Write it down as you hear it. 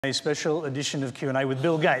A special edition of Q&A with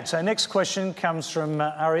Bill Gates. Our next question comes from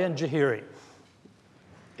Aryan Jahiri.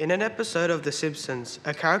 In an episode of The Simpsons,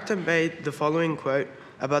 a character made the following quote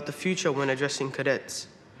about the future when addressing cadets.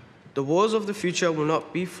 "The wars of the future will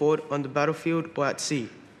not be fought on the battlefield or at sea.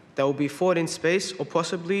 They will be fought in space or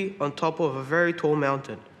possibly on top of a very tall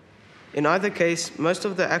mountain. In either case, most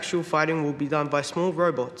of the actual fighting will be done by small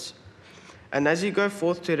robots. And as you go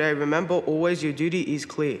forth today, remember always your duty is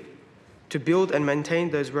clear: to build and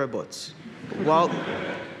maintain those robots."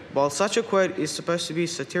 While such a quote is supposed to be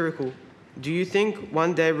satirical, do you think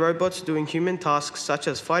one day robots doing human tasks such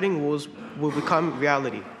as fighting wars will become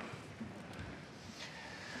reality?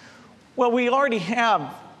 Well, we already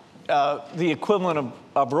have the equivalent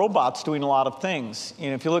of robots doing a lot of things.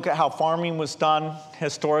 If you look at how farming was done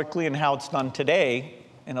historically and how it's done today,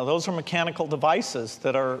 those are mechanical devices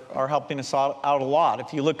that are helping us out a lot.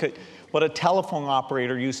 If you look at what a telephone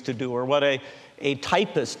operator used to do or what a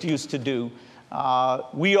typist used to do,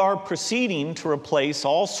 we are proceeding to replace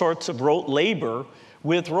all sorts of rote labor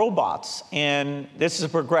with robots. And this is a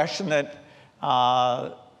progression that,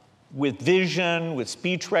 with vision, with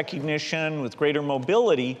speech recognition, with greater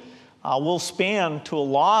mobility, will span to a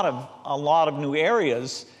lot of new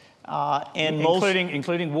areas.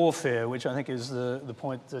 Including warfare, which I think is the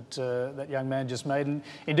point that that young man just made. And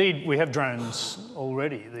indeed, we have drones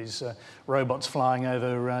already, these robots flying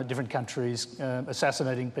over different countries,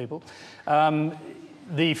 assassinating people.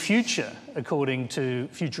 The future, according to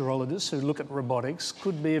futurologists who look at robotics,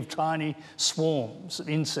 could be of tiny swarms of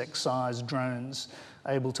insect-sized drones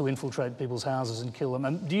able to infiltrate people's houses and kill them.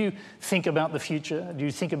 And do you think about the future? Do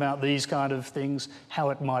you think about these kind of things,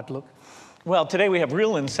 how it might look? Well, today we have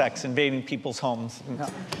real insects invading people's homes.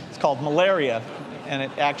 It's called malaria, and it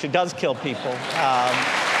actually does kill people.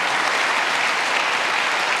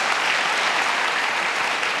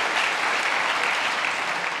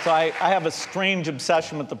 So I have a strange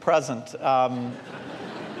obsession with the present.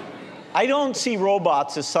 I don't see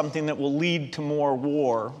robots as something that will lead to more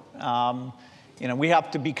war. We have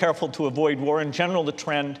to be careful to avoid war. In general, the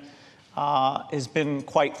trend has been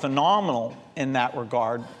quite phenomenal in that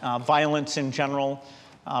regard. Violence in general,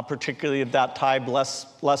 particularly of that type,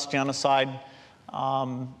 less genocide.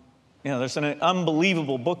 There's an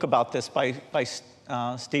unbelievable book about this by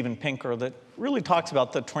Steven Pinker that really talks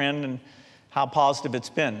about the trend and how positive it's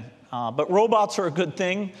been. But robots are a good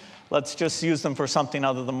thing. Let's just use them for something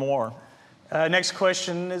other than war. Next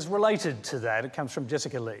question is related to that. It comes from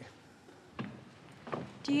Jessica Lee.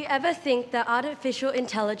 Do you ever think that artificial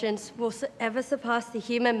intelligence will ever surpass the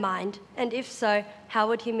human mind? And if so, how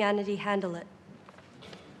would humanity handle it?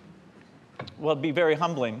 Well, it'd be very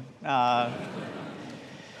humbling.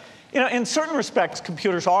 In certain respects,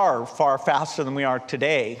 computers are far faster than we are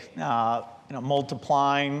today.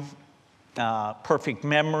 Multiplying, perfect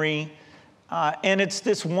memory. And it's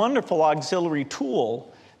this wonderful auxiliary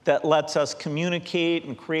tool that lets us communicate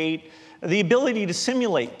and create the ability to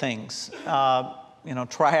simulate things.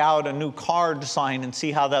 Try out a new car design and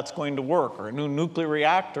see how that's going to work, or a new nuclear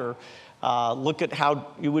reactor, look at how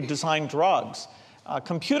you would design drugs.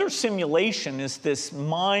 Computer simulation is this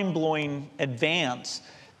mind-blowing advance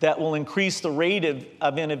that will increase the rate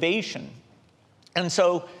of innovation. And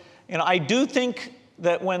so, I do think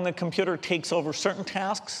that when the computer takes over certain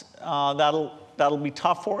tasks, that'll be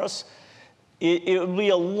tough for us. It will be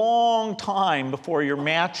a long time before you're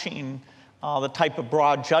matching the type of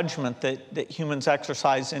broad judgment that humans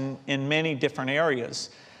exercise in many different areas.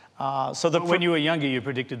 When you were younger, you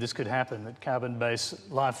predicted this could happen, that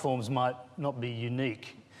carbon-based life forms might not be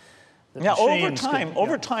unique. Yeah,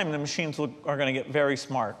 over time, the machines are going to get very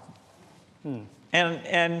smart.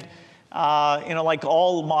 And like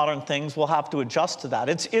all modern things, we'll have to adjust to that.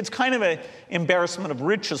 It's kind of an embarrassment of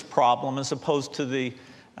riches problem as opposed to the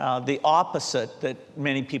opposite that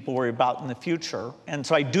many people worry about in the future. And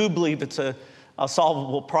so I do believe it's a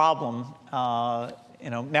solvable problem.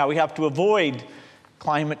 Now we have to avoid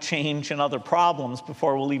climate change and other problems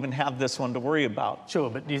before we'll even have this one to worry about. Sure,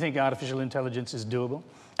 but do you think artificial intelligence is doable?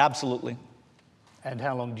 Absolutely. And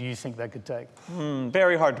how long do you think that could take?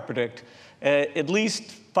 Very hard to predict. At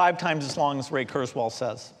least 5 times as long as Ray Kurzweil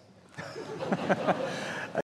says.